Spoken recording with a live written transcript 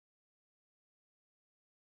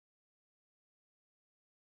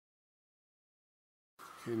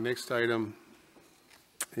The next item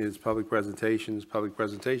is public presentations. Public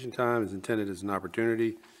presentation time is intended as an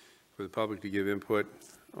opportunity for the public to give input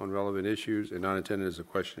on relevant issues and not intended as a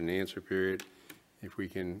question and answer period. If we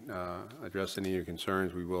can address any of your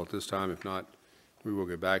concerns, we will at this time. If not, we will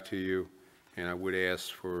get back to you. And I would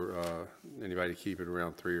ask for anybody to keep it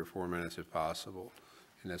around 3 or 4 minutes if possible.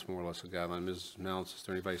 And that's more or less a guideline. Mrs. Mellis, is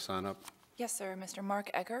there anybody sign up? Yes, sir. Mr.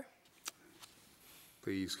 Mark Egger.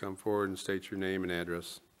 Please come forward and state your name and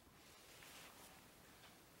address.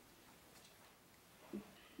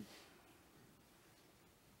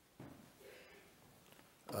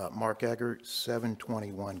 Mark Egger,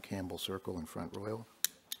 721 Campbell Circle in Front Royal.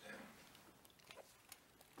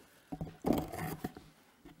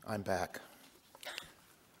 I'm back.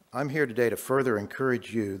 I'm here today to further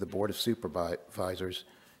encourage you, the Board of Supervisors,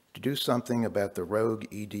 to do something about the rogue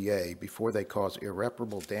EDA before they cause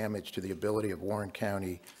irreparable damage to the ability of Warren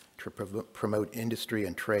County to promote industry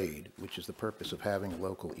and trade, which is the purpose of having a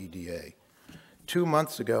local EDA. 2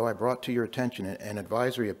 months ago, I brought to your attention an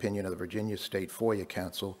advisory opinion of the Virginia State FOIA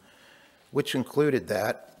Council, which concluded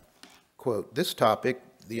that, quote, this topic,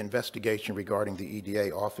 the investigation regarding the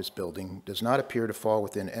EDA office building, does not appear to fall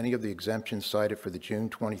within any of the exemptions cited for the June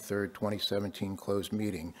 23, 2017 closed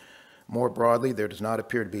meeting. More broadly, there does not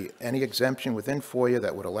appear to be any exemption within FOIA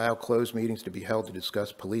that would allow closed meetings to be held to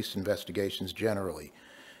discuss police investigations generally.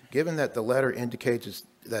 Given that the letter indicates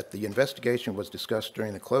that the investigation was discussed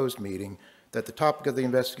during the closed meeting, that the topic of the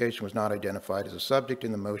investigation was not identified as a subject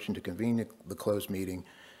in the motion to convene the closed meeting,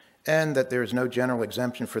 and that there is no general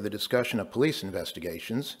exemption for the discussion of police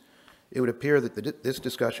investigations, it would appear that this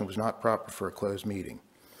discussion was not proper for a closed meeting.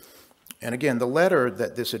 And again, the letter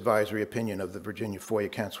that this advisory opinion of the Virginia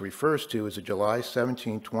FOIA Council refers to is a July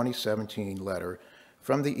 17, 2017 letter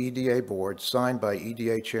from the EDA board signed by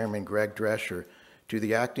EDA Chairman Greg Drescher to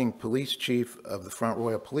the acting police chief of the Front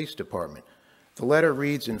Royal Police Department. The letter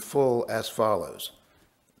reads in full as follows.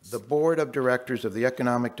 The Board of Directors of the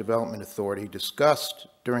Economic Development Authority discussed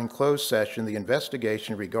during closed session the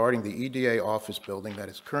investigation regarding the EDA office building that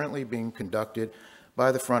is currently being conducted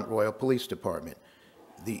by the Front Royal Police Department.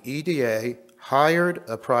 The EDA hired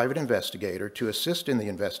a private investigator to assist in the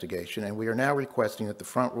investigation, and we are now requesting that the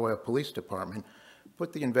Front Royal Police Department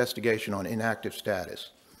put the investigation on inactive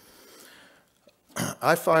status.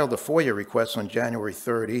 I filed a FOIA request on January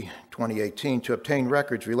 30, 2018 to obtain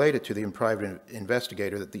records related to the private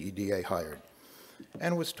investigator that the EDA hired,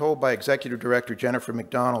 and was told by Executive Director Jennifer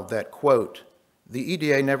McDonald that, quote, the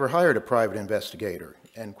EDA never hired a private investigator,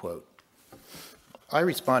 end quote. I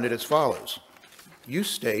responded as follows. You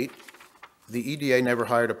state the EDA never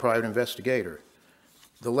hired a private investigator.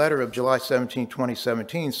 The letter of July 17,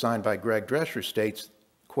 2017, signed by Greg Drescher states,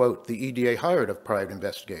 quote, the EDA hired a private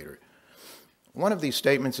investigator. One of these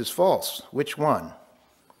statements is false. Which one?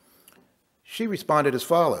 She responded as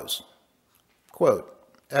follows, quote,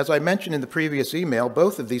 as I mentioned in the previous email,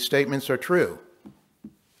 both of these statements are true.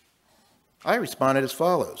 I responded as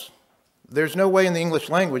follows. There's no way in the English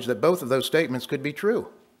language that both of those statements could be true.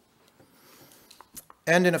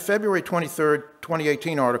 And in a February 23,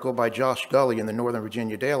 2018 article by Josh Gully in the Northern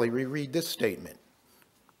Virginia Daily, we read this statement.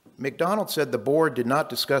 McDonald said the board did not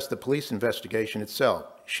discuss the police investigation itself.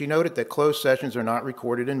 She noted that closed sessions are not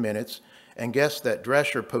recorded in minutes and guessed that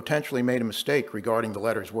Drescher potentially made a mistake regarding the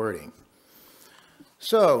letter's wording.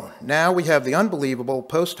 So now we have the unbelievable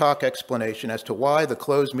post hoc explanation as to why the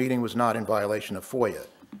closed meeting was not in violation of FOIA,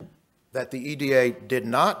 that the EDA did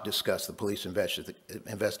not discuss the police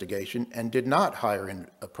investigation and did not hire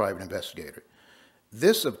a private investigator.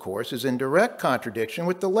 This, of course, is in direct contradiction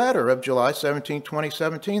with the letter of July 17,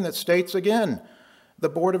 2017 that states again, the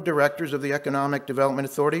Board of Directors of the Economic Development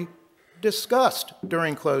Authority discussed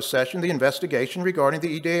during closed session the investigation regarding the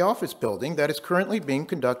EDA office building that is currently being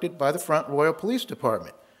conducted by the Front Royal Police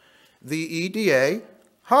Department. The EDA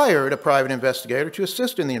hired a private investigator to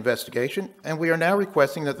assist in the investigation, and we are now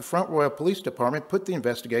requesting that the Front Royal Police Department put the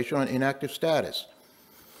investigation on inactive status.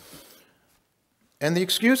 And the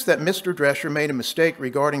excuse that Mr. Drescher made a mistake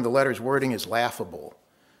regarding the letter's wording is laughable.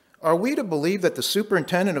 Are we to believe that the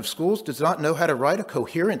superintendent of schools does not know how to write a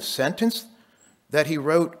coherent sentence that he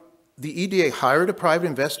wrote, the EDA hired a private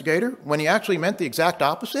investigator, when he actually meant the exact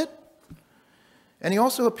opposite? And he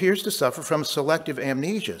also appears to suffer from selective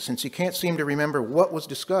amnesia, since he can't seem to remember what was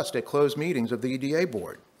discussed at closed meetings of the EDA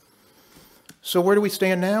board. So where do we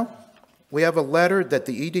stand now? We have a letter that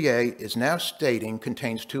the EDA is now stating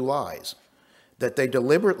contains 2 lies, that they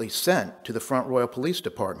deliberately sent to the Front Royal Police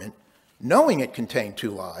Department, knowing it contained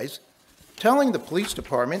 2 lies, telling the police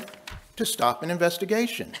department to stop an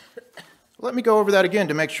investigation. Let me go over that again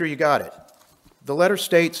to make sure you got it. The letter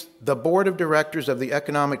states, the Board of Directors of the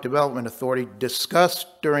Economic Development Authority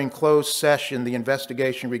discussed during closed session the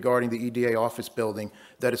investigation regarding the EDA office building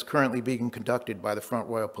that is currently being conducted by the Front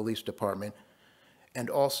Royal Police Department, and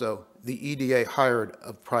also the EDA hired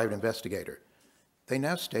a private investigator. They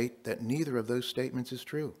now state that neither of those statements is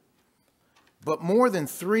true. But more than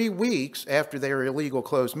 3 weeks after their illegal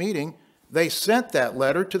closed meeting, they sent that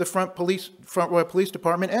letter to the Front Royal Police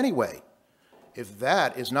Department anyway. If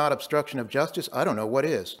that is not obstruction of justice, I don't know what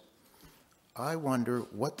is. I wonder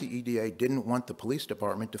what the EDA didn't want the police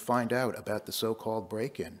department to find out about the so-called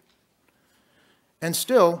break-in. And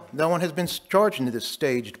still, no one has been charged in this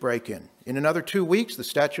staged break-in. In another 2 weeks, the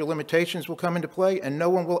statute of limitations will come into play, and no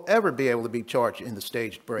one will ever be able to be charged in the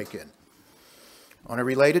staged break-in. On a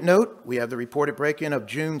related note, we have the reported break-in of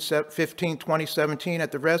June 15, 2017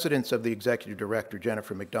 at the residence of the Executive Director,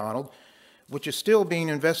 Jennifer McDonald, which is still being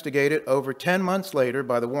investigated over 10 months later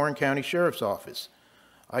by the Warren County Sheriff's Office.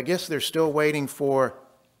 I guess they're still waiting for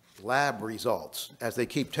lab results, as they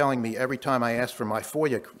keep telling me every time I ask for my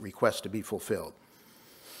FOIA request to be fulfilled.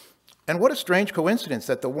 And what a strange coincidence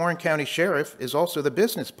that the Warren County Sheriff is also the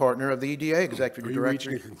business partner of the EDA Executive Director.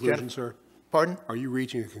 Are you reaching a conclusion, sir? Pardon? Are you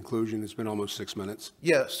reaching a conclusion? It's been almost 6 minutes.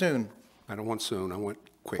 Yeah, soon. I don't want soon. I want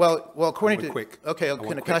quick. Well, according to, quick. okay,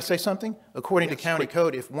 can I say something? According to Yes, county quick.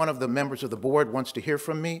 code, if one of the members of the board wants to hear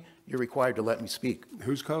from me, you're required to let me speak.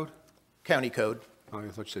 Whose code? County code. Oh, I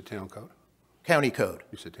thought you said town code. County code.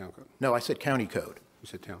 You said town code. No, I said county code. You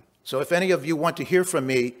said town. So if any of you want to hear from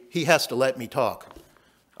me, he has to let me talk.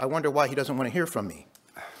 I wonder why he doesn't want to hear from me.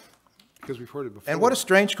 Because we've heard it before. And what a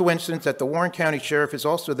strange coincidence that the Warren County Sheriff is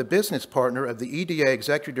also the business partner of the EDA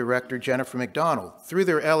Executive Director, Jennifer McDonald. Through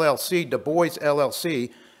their LLC, Du Bois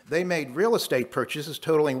LLC, they made real estate purchases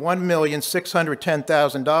totaling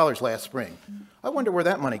 $1,610,000 last spring. I wonder where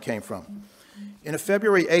that money came from. In a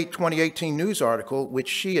February 8, 2018 news article, which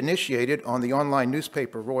she initiated on the online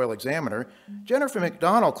newspaper Royal Examiner, Jennifer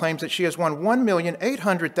McDonald claims that she has won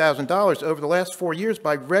 $1,800,000 over the last 4 years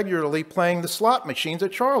by regularly playing the slot machines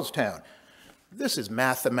at Charlestown. This is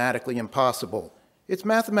mathematically impossible. It's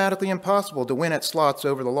mathematically impossible to win at slots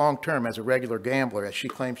over the long term as a regular gambler, as she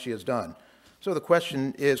claims she has done. So the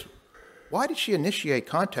question is, why did she initiate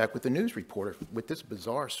contact with the news reporter with this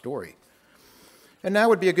bizarre story? And now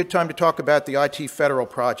would be a good time to talk about the IT Federal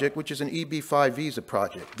project, which is an EB-5 visa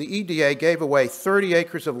project. The EDA gave away 30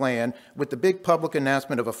 acres of land with the big public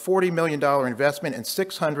announcement of a $40 million investment and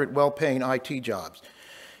 600 well-paying IT jobs.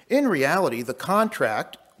 In reality, the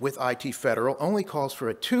contract with IT Federal only calls for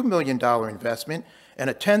a $2 million investment and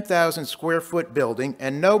a 10,000 square foot building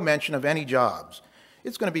and no mention of any jobs.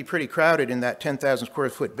 It's going to be pretty crowded in that 10,000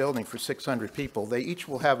 square foot building for 600 people. They each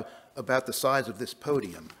will have about the size of this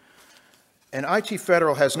podium. And IT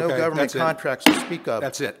Federal has no Okay, government that's it. contracts to speak of.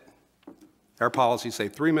 That's it. Our policies say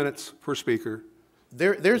 3 minutes per speaker,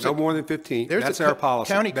 There's no a, more than 15. there's That's a our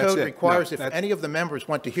policy. county That's code it. requires No, if that's- any of the members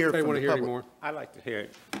want to hear Anybody from want the to hear any public. more? I'd like to hear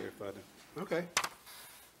it further. Okay.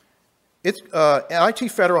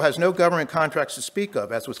 IT Federal has no government contracts to speak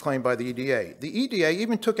of, as was claimed by the EDA. The EDA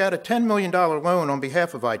even took out a $10 million loan on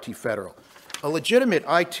behalf of IT Federal. A legitimate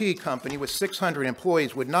IT company with 600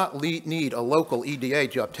 employees would not need a local EDA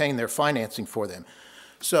to obtain their financing for them.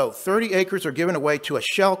 So 30 acres are given away to a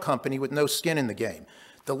shell company with no skin in the game.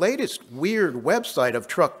 The latest weird website of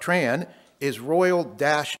TruckTran is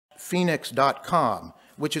royal-phoenix.com,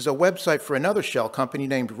 which is a website for another shell company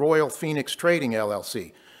named Royal Phoenix Trading,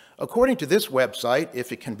 LLC. According to this website,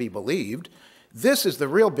 if it can be believed, this is the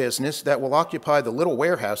real business that will occupy the little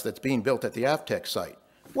warehouse that's being built at the Avtech site.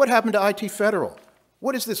 What happened to IT Federal?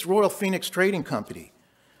 What is this Royal Phoenix Trading Company?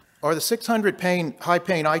 Are the 600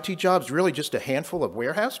 high-paying IT jobs really just a handful of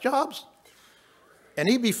warehouse jobs? An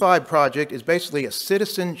EB-5 project is basically a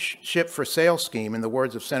citizenship for sale scheme, in the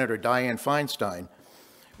words of Senator Dianne Feinstein.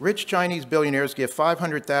 Rich Chinese billionaires give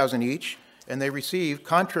 $500,000 each, and they receive,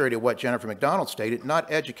 contrary to what Jennifer McDonald stated, not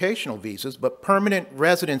educational visas, but permanent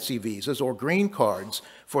residency visas or green cards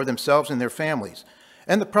for themselves and their families.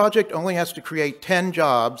 And the project only has to create 10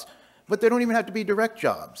 jobs, but they don't even have to be direct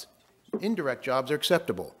jobs. Indirect jobs are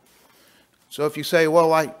acceptable. So if you say,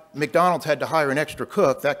 well, McDonald's had to hire an extra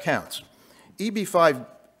cook, that counts. EB-5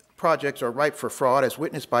 projects are ripe for fraud, as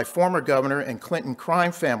witnessed by former governor and Clinton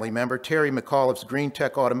crime family member Terry McAuliffe's Green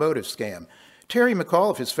Tech Automotive scam. Terry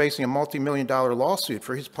McAuliffe is facing a multi-million-dollar lawsuit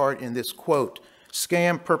for his part in this, quote,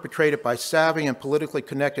 scam perpetrated by savvy and politically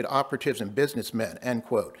connected operatives and businessmen, end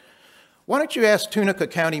quote. Why don't you ask Tunica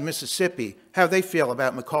County, Mississippi, how they feel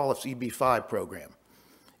about McAuliffe's EB-5 program?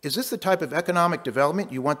 Is this the type of economic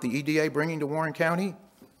development you want the EDA bringing to Warren County?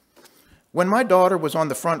 When my daughter was on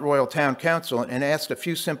the Front Royal Town Council and asked a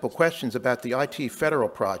few simple questions about the IT federal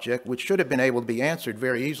project, which should have been able to be answered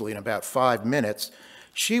very easily in about 5 minutes,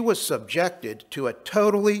 she was subjected to a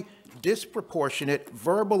totally disproportionate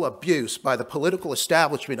verbal abuse by the political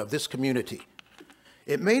establishment of this community.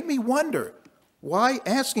 It made me wonder why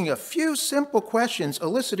asking a few simple questions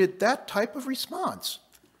elicited that type of response.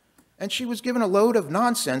 And she was given a load of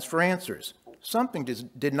nonsense for answers. Something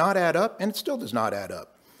did not add up, and it still does not add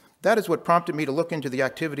up. That is what prompted me to look into the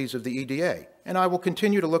activities of the EDA, and I will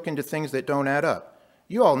continue to look into things that don't add up.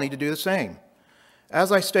 You all need to do the same.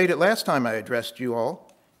 As I stated last time I addressed you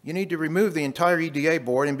all, you need to remove the entire EDA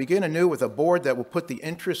board and begin anew with a board that will put the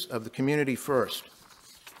interests of the community first.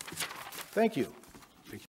 Thank you.